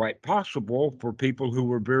sometimes it's quite possible for people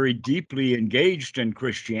who are very deeply engaged in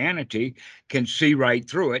Christianity can see right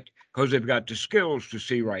through it because they've got the skills to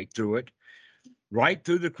see right through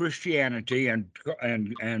the Christianity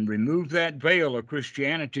and remove that veil of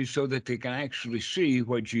Christianity so that they can actually see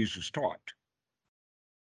what Jesus taught.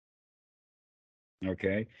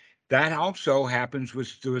 Okay. That also happens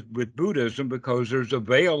with Buddhism because there's a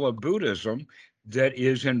veil of Buddhism that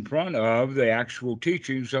is in front of the actual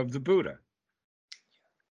teachings of the Buddha.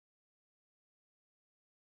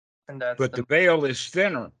 And that's But the. the veil is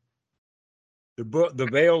thinner. The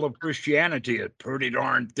veil of Christianity is pretty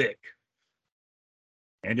darn thick.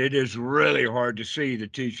 And it is really hard to see the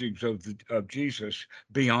teachings of Jesus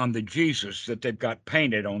beyond the Jesus that they've got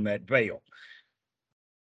painted on that veil.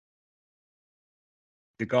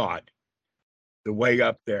 The God, the way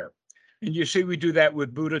up there. And you see, we do that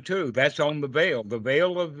with Buddha too. That's on the veil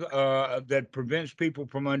of that prevents people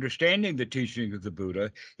from understanding the teaching of the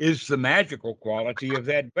Buddha is the magical quality of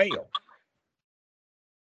that veil.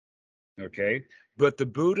 Okay, but the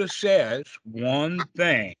Buddha says one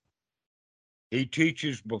thing. He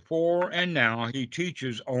teaches before and now. He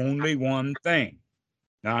teaches only one thing.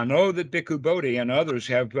 Now I know that Bhikkhu Bodhi and others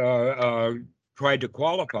have tried to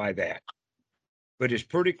qualify that. But it's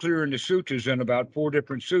pretty clear in the sutras, in about four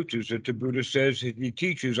different sutras, that the Buddha says that he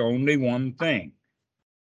teaches only one thing,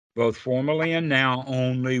 both formally and now,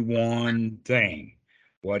 only one thing.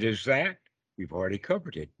 What is that? We've already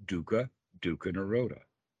covered it. Dukkha, dukkha nirodha.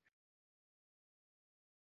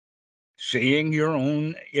 Seeing your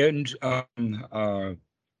own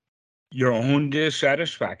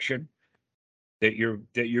dissatisfaction that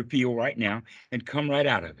you feel right now, and come right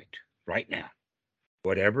out of it right now.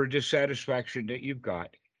 Whatever dissatisfaction that you've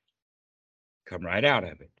got, come right out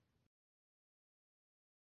of it.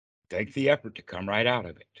 Take the effort to come right out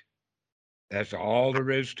of it. That's all there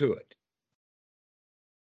is to it.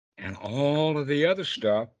 And all of the other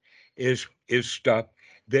stuff is stuff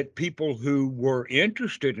that people who were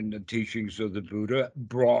interested in the teachings of the Buddha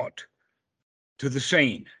brought to the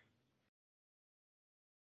scene.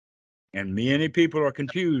 And many people are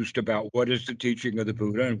confused about what is the teaching of the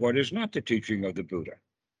Buddha and what is not the teaching of the Buddha.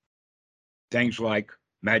 Things like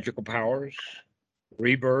magical powers,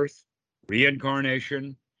 rebirth,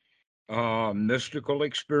 reincarnation, mystical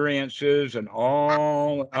experiences, and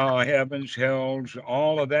all heavens, hells,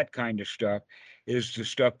 all of that kind of stuff is the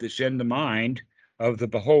stuff that's in the mind of the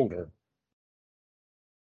beholder,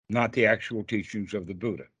 not the actual teachings of the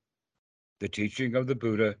Buddha. The teaching of the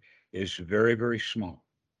Buddha is very, very small.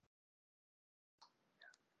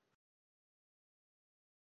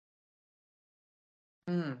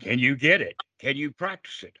 Hmm. Can you get it? Can you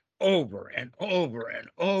practice it over and over and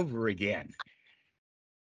over again?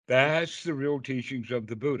 That's the real teachings of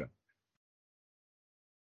the Buddha.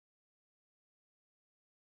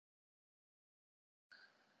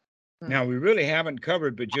 Hmm. Now, we really haven't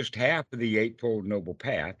covered but just half of the Eightfold Noble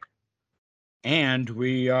Path. And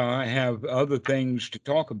we have other things to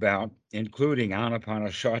talk about, including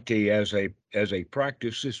anapanasati as a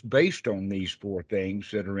practice that's based on these four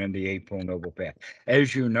things that are in the Eightfold Noble Path.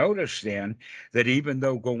 As you notice, then, that even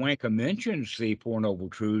though Goenka mentions the Four Noble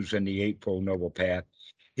Truths and the Eightfold Noble Path,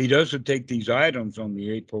 he doesn't take these items on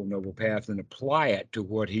the Eightfold Noble Path and apply it to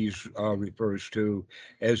what he refers to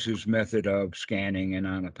as his method of scanning and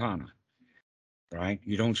anapana, right?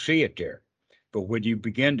 You don't see it there. But when you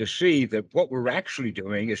begin to see that what we're actually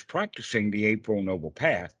doing is practicing the Eightfold Noble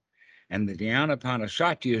Path, and the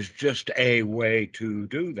Anapanasati is just a way to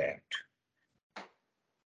do that.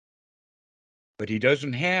 But he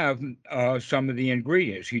doesn't have some of the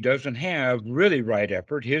ingredients. He doesn't have really right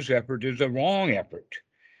effort. His effort is a wrong effort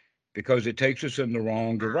because it takes us in the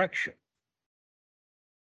wrong direction.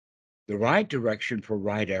 The right direction for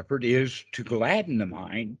right effort is to gladden the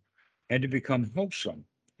mind and to become wholesome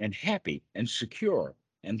and happy and secure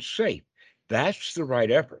and safe. That's the right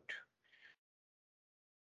effort.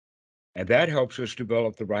 And that helps us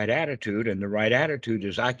develop the right attitude. And the right attitude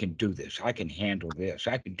is I can do this. I can handle this.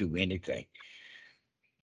 I can do anything.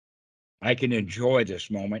 I can enjoy this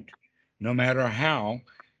moment no matter how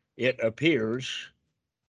it appears.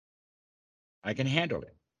 I can handle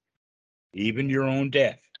it. Even your own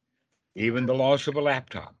death, even the loss of a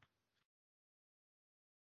laptop,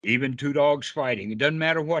 even two dogs fighting. It doesn't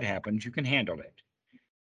matter what happens, you can handle it.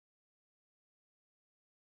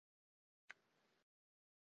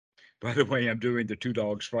 By the way, I'm doing the two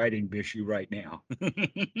dogs fighting issue right now.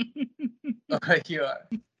 Oh, you are.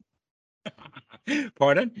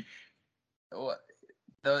 Pardon? What,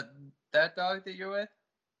 the that dog that you're with?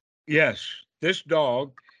 Yes, this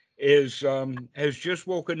dog is has just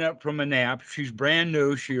woken up from a nap. She's brand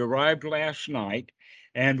new. She arrived last night,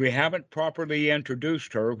 and we haven't properly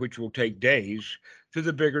introduced her, which will take days, to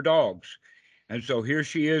the bigger dogs. And so here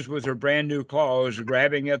she is with her brand new claws,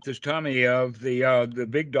 grabbing at the tummy of the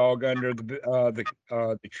big dog under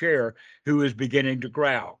the chair, who is beginning to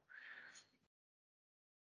growl.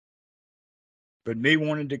 But me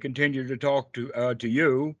wanting to continue to talk to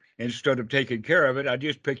you instead of taking care of it, I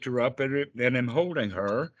just picked her up and am holding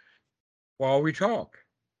her while we talk.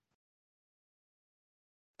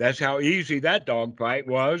 That's how easy that dog fight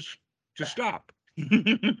was to stop.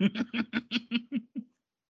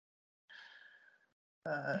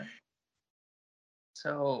 Uh,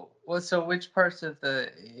 so which parts of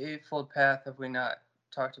the Eightfold Path have we not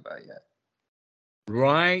talked about yet?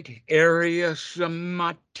 Right area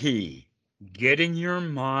samadhi, getting your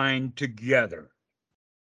mind together.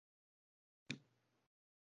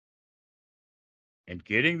 And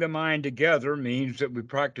getting the mind together means that we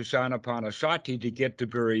practice anapanasati to get the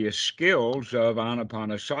various skills of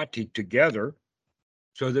anapanasati together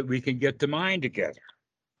so that we can get the mind together.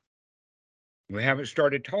 We haven't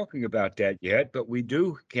started talking about that yet, but we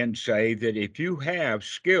can say that if you have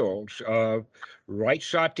skills of right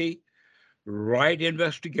sati, right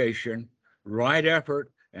investigation, right effort,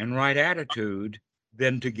 and right attitude,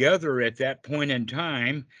 then together at that point in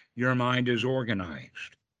time, your mind is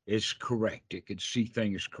organized. It's correct. It can see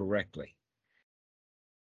things correctly.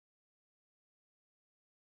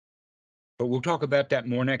 But we'll talk about that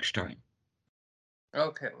more next time.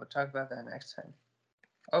 Okay, we'll talk about that next time.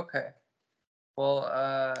 Okay. Well,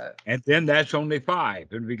 And then that's only five,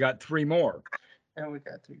 and we got three more. and we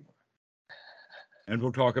got three more. And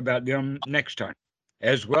we'll talk about them next time,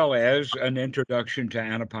 as well as an introduction to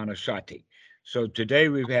Anapanasati. So today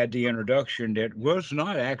we've had the introduction that was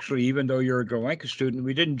not actually, even though you're a Goenka student,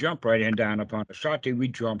 we didn't jump right into Anapanasati. We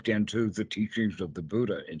jumped into the teachings of the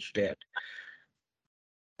Buddha instead.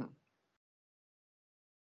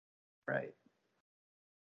 Right.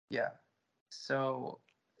 Yeah. So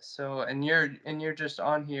and you're just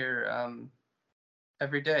on here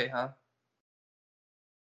every day, huh?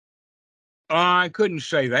 I couldn't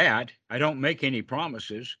say that. I don't make any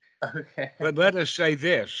promises. Okay. But let us say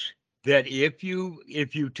this: that if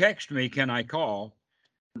you text me, can I call?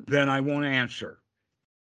 Then I won't answer.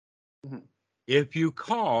 Mhm. If you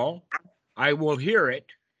call, I will hear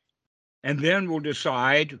it, and then we'll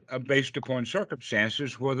decide, based upon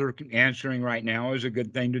circumstances, whether answering right now is a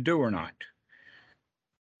good thing to do or not.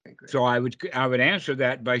 Okay, great. So I would answer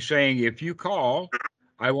that by saying, if you call,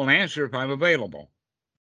 I will answer if I'm available.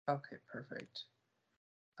 Okay, perfect.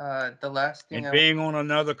 The last thing And I being on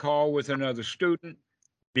another call with another student,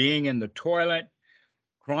 being in the toilet,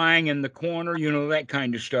 crying in the corner, that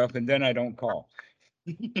kind of stuff, and then I don't call.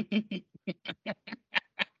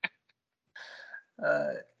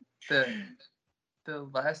 uh the the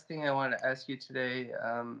last thing I want to ask you today,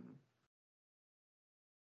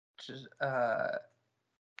 just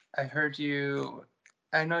I heard you.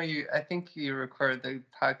 I know you. I think you recorded the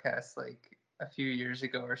podcast like a few years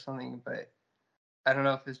ago or something, but I don't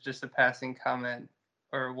know if it's just a passing comment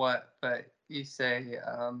or what. But you said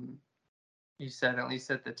at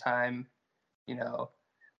least at the time, you know,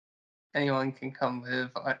 anyone can come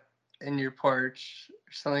live in your porch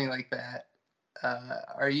or something like that.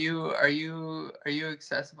 Are you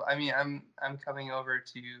accessible? I mean, I'm coming over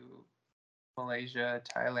to Malaysia,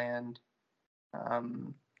 Thailand,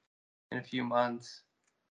 um, in a few months.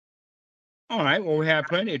 All right. Well, we have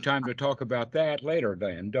plenty of time to talk about that later,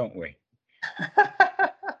 then, don't we?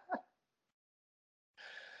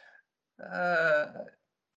 uh,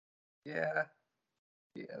 yeah,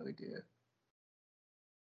 yeah, we do.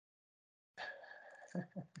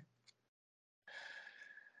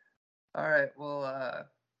 All right. Well,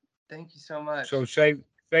 thank you so So much. save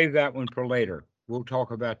that one for later. We'll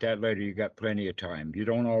talk about that later. You got plenty of time. You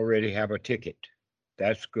don't already have a ticket.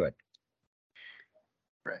 That's good.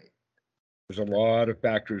 Right. There's a lot of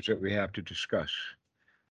factors that we have to discuss.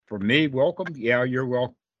 For me, welcome. Yeah, you're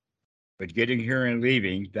welcome. But getting here and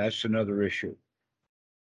leaving, that's another issue.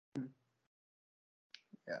 Mm,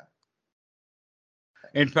 yeah.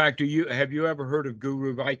 In fact, have you ever heard of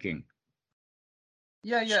Guru Viking?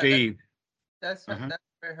 Yeah. Yeah. Steve. Uh-huh. That's what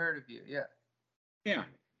I heard of you. Yeah. Yeah.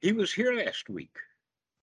 He was here last week.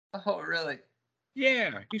 Oh, really?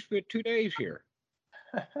 Yeah, he spent 2 days here.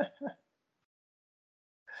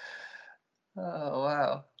 Oh,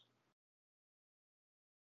 wow.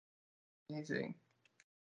 Amazing.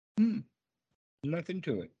 Hmm, nothing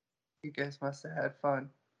to it. You guys must have had fun.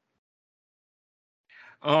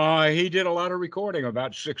 He did a lot of recording,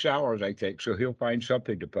 about 6 hours, I think, so he'll find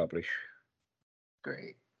something to publish.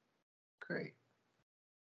 Great. Great.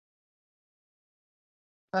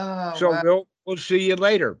 Oh, So wow. we'll see you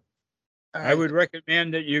later. All I right. would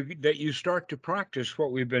recommend that you start to practice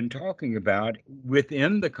what we've been talking about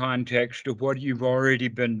within the context of what you've already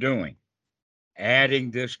been doing, adding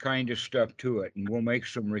this kind of stuff to it, and we'll make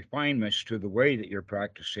some refinements to the way that you're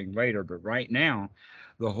practicing later. But right now,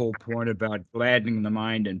 the whole point about gladdening the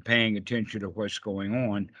mind and paying attention to what's going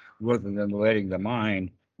on rather than letting the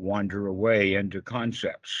mind wander away into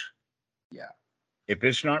concepts. Yeah. If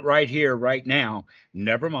it's not right here, right now,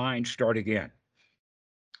 never mind, start again.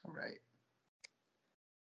 All right.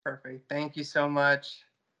 Perfect. Thank you so much,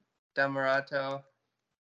 Demarato.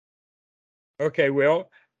 Okay, well,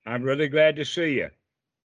 I'm really glad to see you.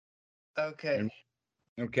 Okay. And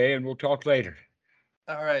okay, and we'll talk later.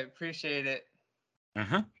 All right. Appreciate it.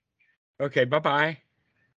 Uh-huh. Okay, bye-bye.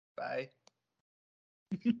 Bye.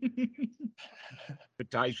 The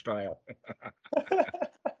Thai style.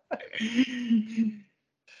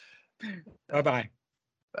 Bye-bye.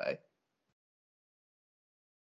 Bye.